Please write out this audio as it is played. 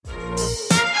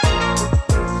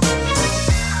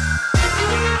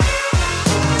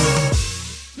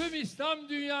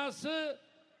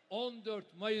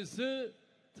The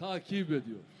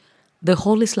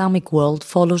whole Islamic world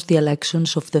follows the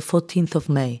elections of the 14th of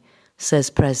May, says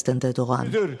President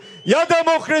Erdogan. Ya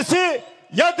demokrasi,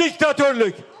 ya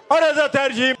diktatörlük. Arada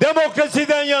tercihim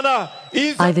demokrasiden yana.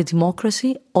 Either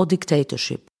democracy or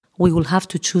dictatorship. We will have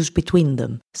to choose between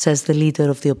them, says the leader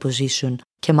of the opposition,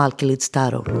 Kemal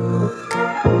Kılıçdaroğlu.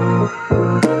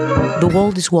 The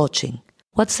world is watching.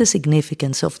 What's the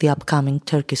significance of the upcoming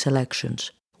Turkish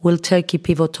elections? Will Turkey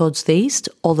pivot towards the East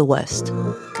or the West?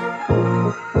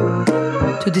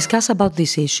 To discuss about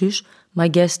these issues, my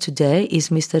guest today is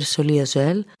Mr. Soli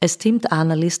Özel, esteemed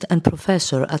analyst and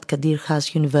professor at Kadir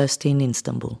Has University in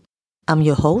Istanbul. I'm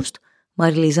your host,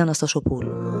 Marilisa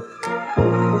Anastasopoulou.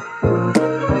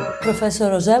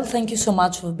 Professor Özel, thank you so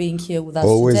much for being here with us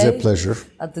Always today. Always a pleasure.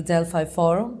 At the Delphi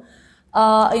Forum.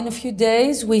 In a few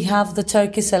days, we have the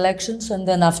Turkish elections, and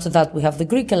then after that, we have the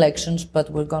Greek elections, but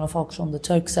we're going to focus on the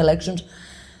Turkish elections.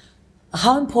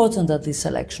 How important are these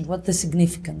elections? What's the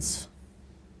significance?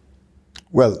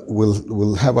 Well,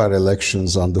 we'll have our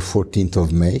elections on the 14th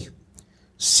of May,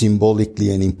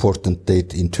 symbolically an important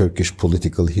date in Turkish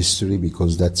political history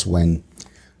because that's when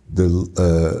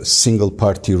the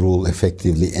single-party rule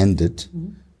effectively ended,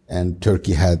 and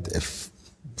Turkey had a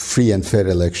free and fair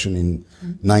election in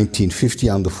 1950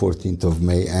 on the 14th of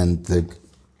May, and the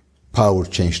power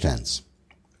changed hands.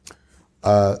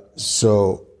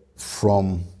 So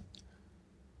from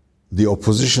the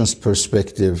opposition's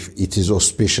perspective, it is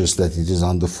auspicious that it is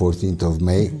on the 14th of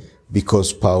May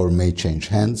because power may change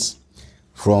hands.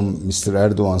 From Mr.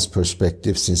 Erdogan's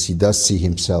perspective, since he does see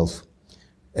himself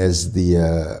as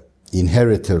the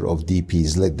inheritor of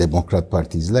DP's, Democrat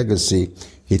Party's legacy,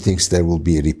 he thinks there will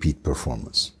be a repeat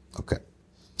performance. Okay.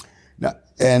 Now,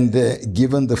 and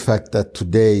given the fact that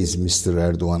today's Mr.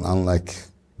 Erdogan, unlike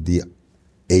the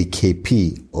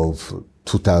AKP of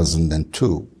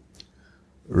 2002,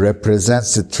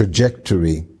 represents a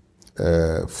trajectory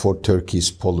for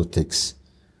Turkey's politics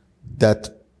that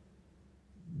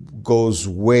goes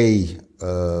way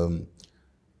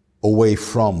away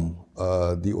from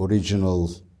the original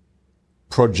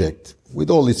project with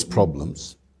all its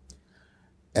problems.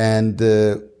 And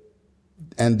the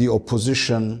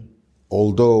opposition,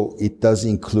 although it does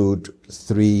include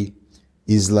 3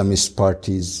 Islamist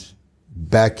parties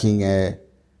backing a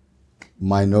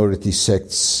minority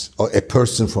sects, or a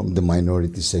person from the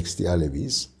minority sects, the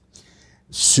Alevis,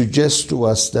 suggests to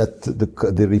us that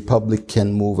the Republic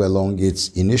can move along its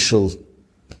initial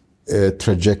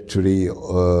trajectory,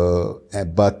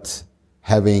 but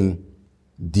having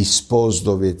disposed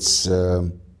of its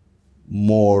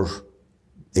more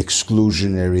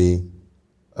exclusionary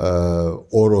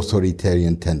or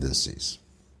authoritarian tendencies.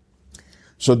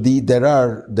 So there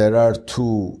are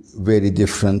 2 very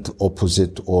different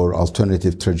opposite or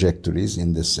alternative trajectories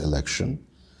in this election.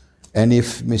 And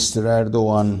if Mr.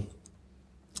 Erdogan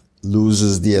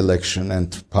loses the election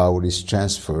and power is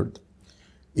transferred,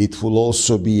 it will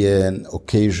also be an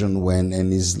occasion when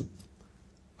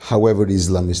however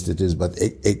Islamist it is, but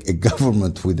a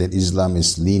government with an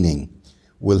Islamist leaning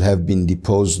will have been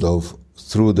deposed of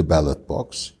through the ballot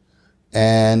box,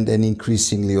 and an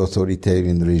increasingly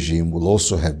authoritarian regime will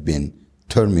also have been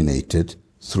terminated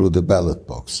through the ballot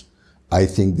box. I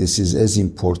think this is as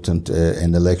important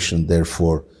an election,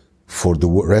 therefore, for the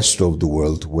rest of the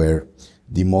world where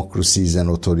democracies and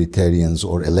authoritarians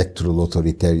or electoral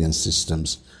authoritarian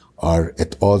systems are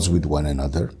at odds with one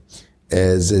another,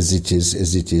 as it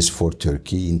is for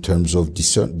Turkey in terms of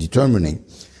determining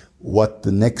what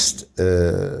the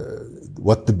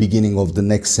beginning of the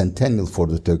next centennial for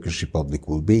the Turkish Republic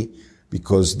will be,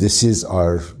 because this is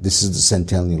the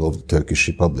centennial of the Turkish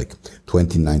Republic,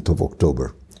 29th of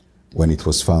October, when it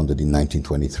was founded in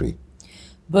 1923.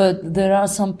 But there are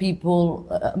some people,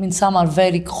 some are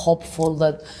very hopeful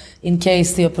that in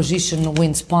case the opposition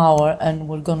wins power, and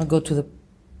we're going to go to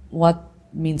what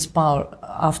means power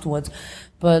afterwards,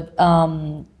 but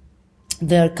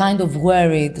they're kind of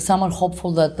worried. Some are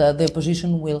hopeful that the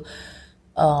opposition will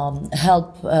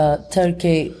help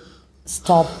Turkey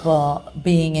stop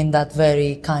being in that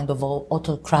very kind of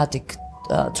autocratic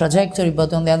trajectory.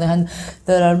 But on the other hand,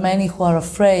 there are many who are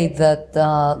afraid that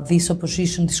this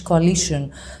opposition, this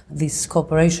coalition, this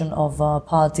cooperation of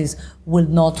parties will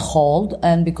not hold,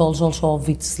 and because also of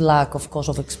its lack, of course,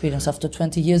 of experience after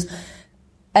 20 years,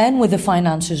 and with the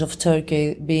finances of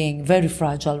Turkey being very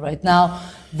fragile right now,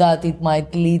 that it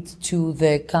might lead to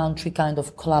the country kind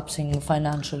of collapsing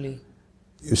financially.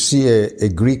 You see, a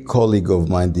Greek colleague of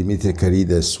mine, Dimitri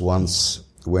Karides, once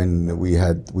when we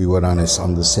were on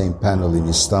the same panel in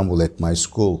Istanbul at my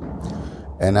school,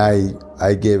 and I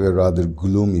gave a rather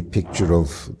gloomy picture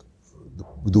of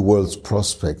the world's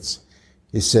prospects,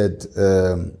 he said,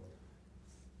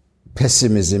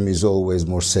 pessimism is always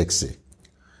more sexy.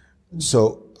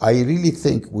 So I really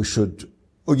think we should,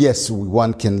 yes,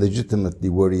 one can legitimately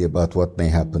worry about what may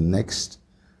happen next.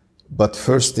 But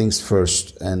first things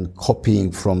first, and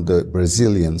copying from the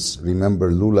Brazilians,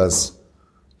 remember Lula's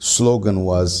slogan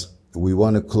was, we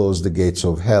want to close the gates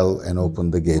of hell and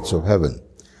open the gates of heaven.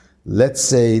 Let's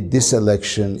say this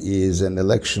election is an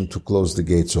election to close the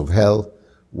gates of hell.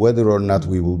 Whether or not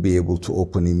we will be able to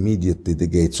open immediately the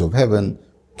gates of heaven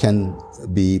can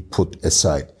be put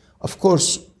aside. Of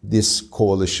course, this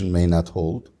coalition may not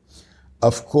hold.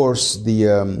 Of course,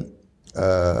 the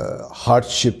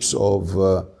hardships of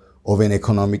an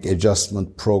economic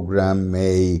adjustment program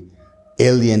may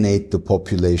alienate the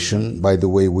population. By the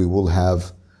way, we will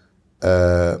have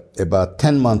about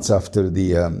 10 months after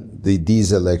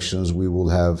these elections, we will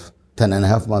have 10 and a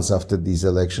half months after these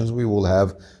elections, we will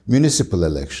have municipal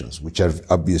elections, which are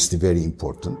obviously very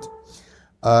important.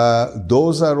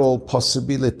 Those are all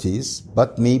possibilities,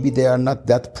 but maybe they are not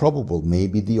that probable.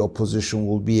 Maybe the opposition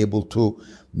will be able to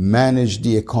manage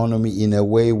the economy in a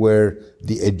way where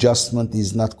the adjustment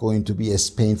is not going to be as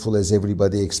painful as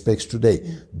everybody expects today.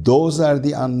 Those are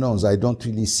the unknowns. I don't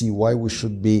really see why we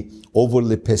should be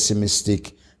overly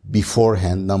pessimistic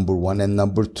beforehand, number one. And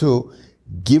number two,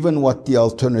 given what the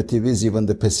alternative is, even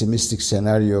the pessimistic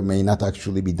scenario may not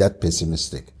actually be that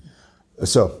pessimistic.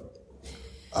 So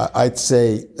I'd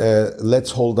say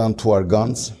let's hold on to our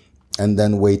guns and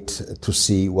then wait to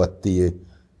see what the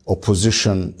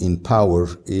opposition in power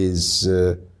is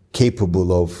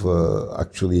capable of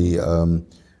actually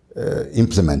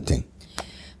implementing.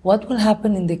 What will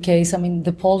happen in the case, I mean,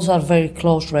 the polls are very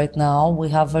close right now. We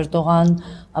have Erdogan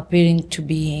appearing to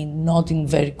be not in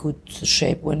very good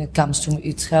shape when it comes to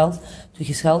his health.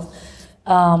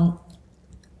 The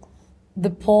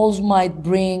polls might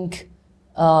bring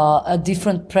a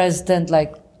different president,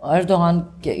 like Erdogan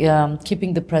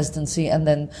keeping the presidency and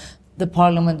then the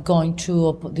parliament going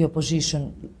to the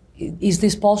opposition. Is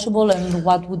this possible, and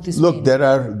what would this mean? Look,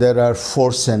 there are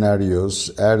four scenarios.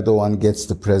 Erdogan gets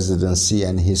the presidency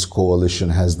and his coalition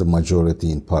has the majority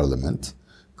in parliament.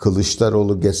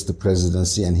 Kılıçdaroğlu gets the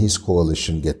presidency and his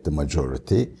coalition get the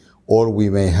majority. Or we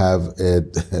may have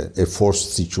a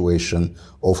forced situation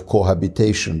of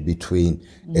cohabitation between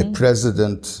a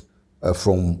president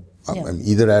from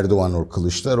either Erdogan or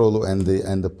Kılıçdaroğlu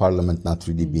and the parliament not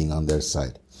really being on their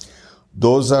side.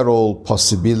 Those are all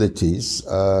possibilities.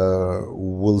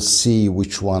 We'll see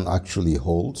which one actually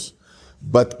holds.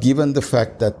 But given the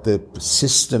fact that the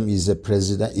system is a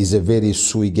very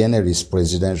sui generis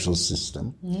presidential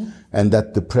system, and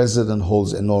that the president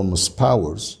holds enormous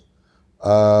powers,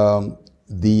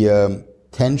 the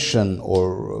tension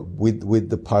with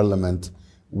the parliament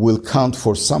will count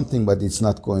for something, but it's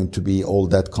not going to be all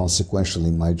that consequential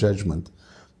in my judgment.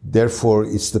 Therefore,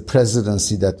 it's the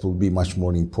presidency that will be much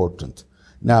more important.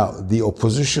 Now, the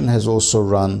opposition has also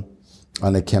run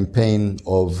on a campaign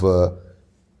of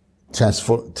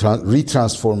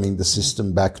retransforming the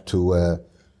system back to a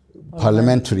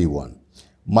parliamentary one.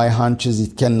 My hunch is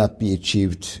it cannot be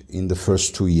achieved in the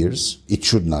first 2 years. It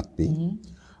should not be.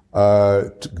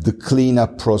 The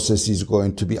cleanup process is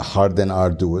going to be hard and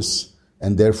arduous,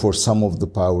 and therefore some of the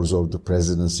powers of the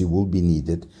presidency will be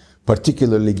needed,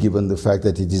 particularly given the fact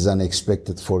that it is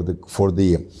unexpected for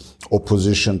the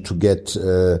opposition to get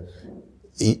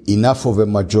enough of a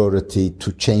majority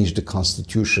to change the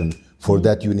constitution. For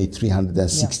that, you need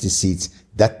 360 seats.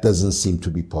 That doesn't seem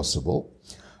to be possible.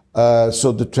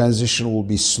 So the transition will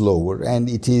be slower, and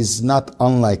it is not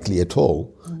unlikely at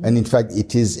all. And in fact,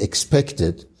 it is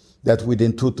expected that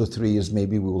within 2 to 3 years,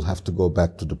 maybe we will have to go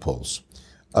back to the polls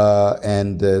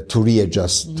and to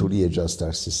readjust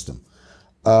our system.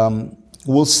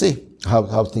 We'll see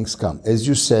how things come. As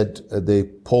you said, the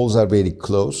polls are very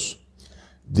close.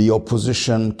 The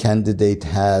opposition candidate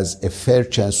has a fair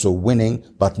chance of winning,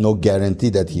 but no guarantee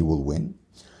that he will win.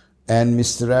 And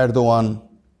Mr. Erdogan,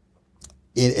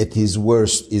 at his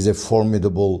worst, is a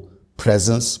formidable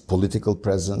presence, political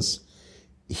presence.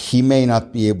 He may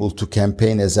not be able to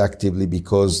campaign as actively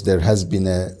because there has been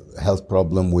a health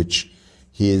problem which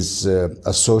his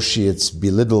associates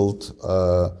belittled,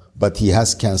 but he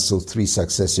has canceled 3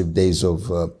 successive days of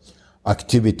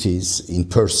activities in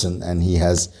person, and he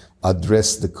has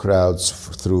addressed the crowds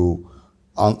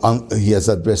he has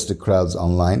addressed the crowds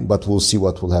online, but we'll see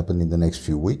what will happen in the next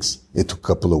few weeks. It took a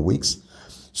couple of weeks.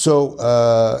 So,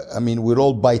 I mean, we're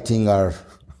all biting our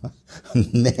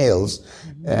nails,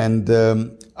 and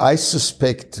I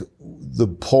suspect the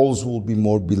polls will be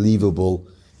more believable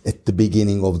at the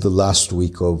beginning of the last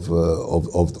week of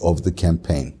the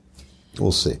campaign.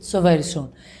 we'll see. So very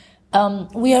soon.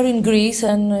 We are in Greece,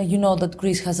 and you know that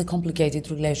Greece has a complicated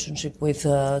relationship with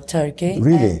Turkey.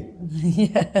 Really?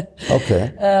 Yeah.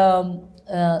 Okay.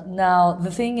 Now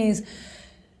the thing is,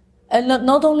 and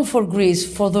not only for Greece,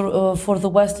 for the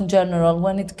West in general,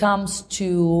 when it comes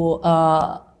to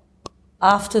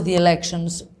after the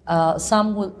elections,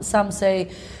 some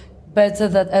say better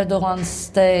that Erdogan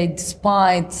stay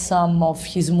despite some of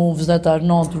his moves that are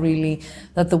not really,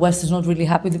 that the West is not really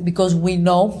happy with, because we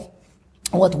know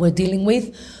what we're dealing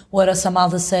with, whereas some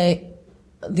others say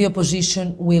the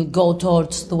opposition will go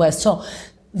towards the West. So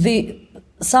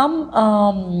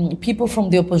some people from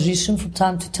the opposition from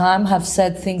time to time have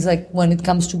said things like, when it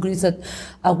comes to Greece, that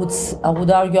I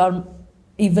would argue are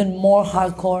even more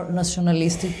hardcore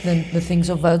nationalistic than the things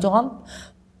of Erdogan.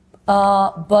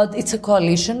 But it's a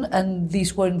coalition, and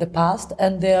these were in the past,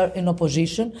 and they're in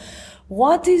opposition.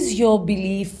 What is your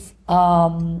belief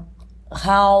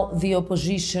how the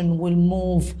opposition will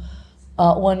move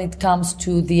when it comes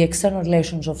to the external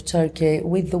relations of Turkey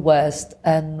with the West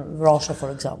and Russia, for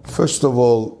example? First of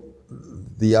all,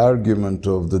 the argument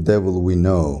of the devil we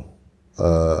know,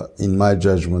 in my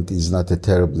judgment, is not a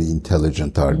terribly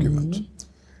intelligent argument. Mm-hmm.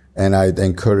 And I'd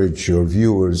encourage your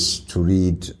viewers to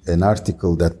read an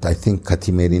article that I think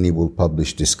Katimerini will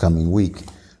publish this coming week,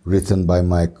 written by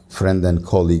my friend and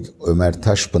colleague Ömer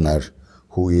Taşpınar,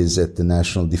 who is at the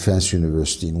National Defense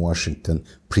University in Washington,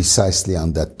 precisely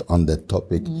on that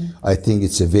topic. Mm. I think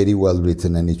it's a very well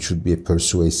written, and it should be a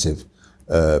persuasive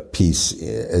piece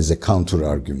as a counter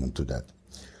argument to that.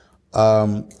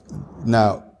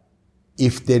 Now,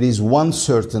 if there is one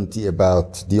certainty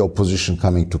about the opposition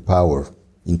coming to power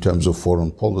in terms of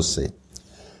foreign policy,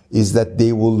 is that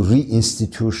they will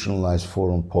reinstitutionalize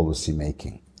foreign policy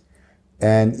making.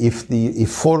 And if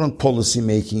foreign policy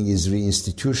making is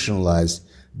reinstitutionalized,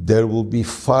 there will be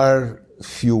far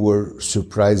fewer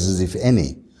surprises, if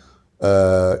any,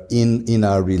 in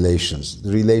our relations.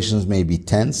 The relations may be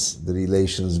tense, the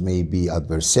relations may be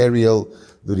adversarial,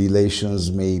 the relations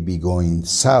may be going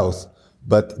south,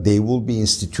 but they will be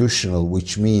institutional,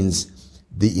 which means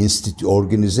the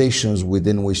organizations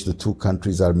within which the two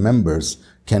countries are members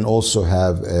can also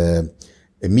have a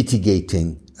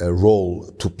mitigating role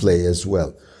to play as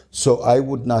well. So I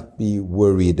would not be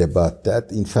worried about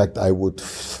that. In fact, I would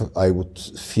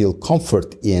feel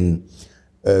comfort in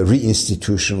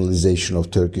reinstitutionalization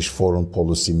of Turkish foreign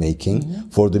policy making, mm-hmm.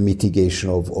 for the mitigation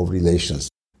of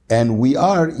relations. And we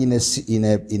are in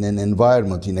an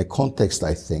environment, in a context,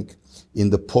 I think, in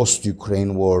the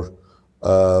post-Ukraine war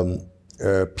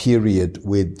period,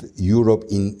 with Europe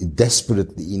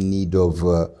desperately in need of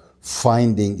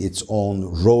finding its own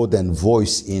road and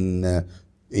voice in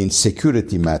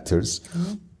security matters,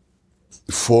 mm-hmm.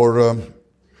 For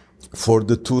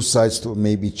the two sides to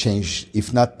maybe change,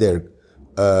 if not their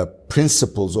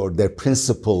principles or their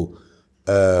principal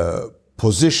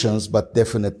positions, but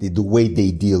definitely the way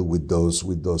they deal with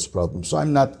those problems. So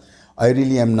I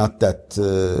really am not that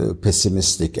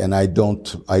pessimistic, and I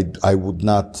would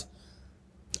not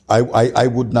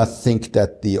think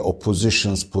that the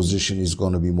opposition's position is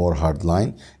going to be more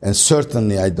hardline. And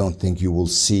certainly I don't think you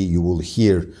will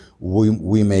hear,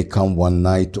 we may come one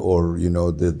night, or,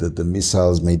 the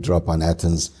missiles may drop on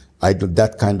Athens.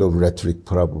 That kind of rhetoric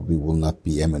probably will not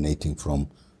be emanating from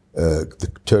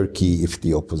Turkey if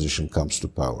the opposition comes to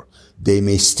power. They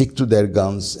may stick to their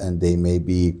guns, and they may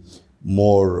be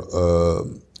more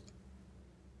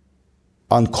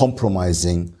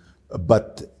uncompromising,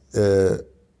 but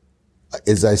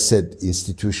as I said,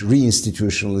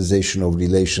 reinstitutionalization of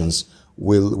relations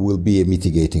will be a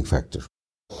mitigating factor.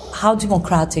 How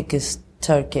democratic is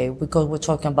Turkey? Because we're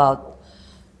talking about,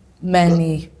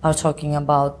 many are talking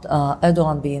about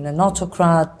Erdogan being an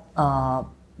autocrat.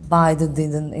 Biden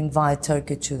didn't invite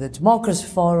Turkey to the Democracy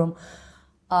Forum.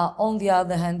 On the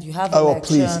other hand, you have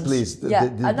elections. Please.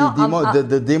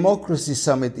 The Democracy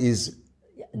Summit is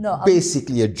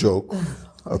basically a joke.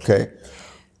 Okay.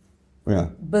 Yeah.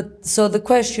 But so the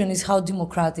question is, how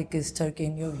democratic is Turkey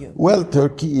in your view? Well,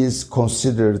 Turkey is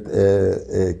considered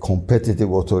a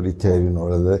competitive authoritarian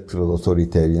or electoral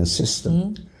authoritarian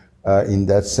system. Mm-hmm. In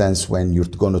that sense, when you're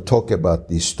going to talk about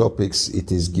these topics,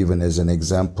 it is given as an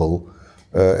example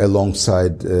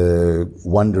alongside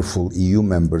wonderful EU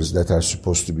members that are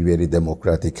supposed to be very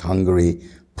democratic: Hungary,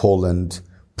 Poland,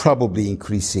 probably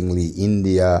increasingly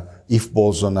India. If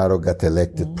Bolsonaro got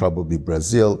elected, mm-hmm. probably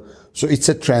Brazil. So it's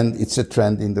a trend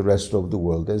in the rest of the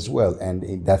world as well.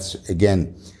 And that's,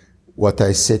 again, what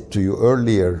I said to you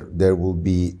earlier. There will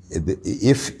be,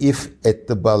 if at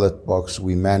the ballot box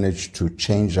we manage to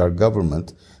change our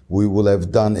government, we will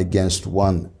have done against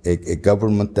a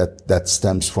government that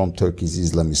stems from Turkey's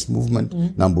Islamist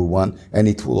movement, number one, and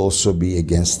it will also be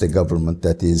against a government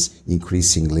that is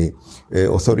increasingly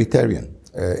authoritarian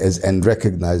and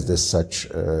recognized as such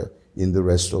in the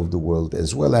rest of the world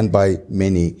as well, and by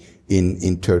many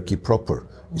in Turkey proper.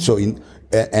 So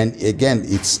and again,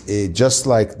 it's just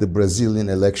like the Brazilian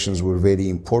elections were very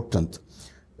important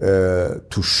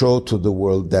to show to the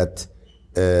world that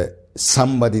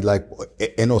somebody like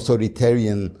an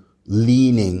authoritarian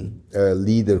leaning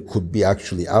leader could be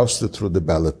actually ousted through the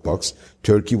ballot box.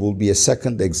 Turkey will be a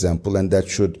second example, and that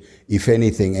should, if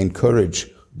anything, encourage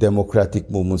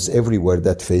democratic movements everywhere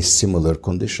that face similar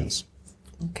conditions.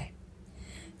 Okay.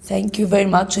 Thank you very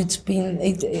much.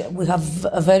 We have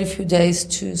a very few days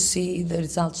to see the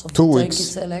results of the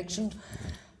Turkish election.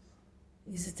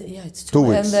 Is it? Yeah, it's 2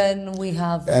 weeks.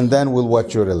 And then we'll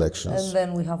watch your elections. And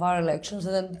then we have our elections.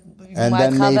 And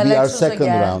then maybe our second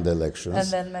round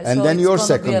elections. And then your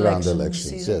second round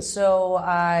elections. Yes. So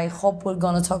I hope we're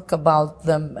going to talk about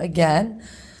them again.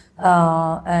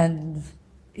 And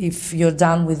if you're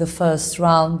done with the first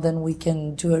round, then we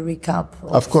can do a recap.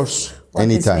 Of course.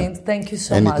 Anytime. Thank you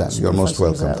so much. Anytime. You're most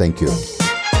welcome. Thank you.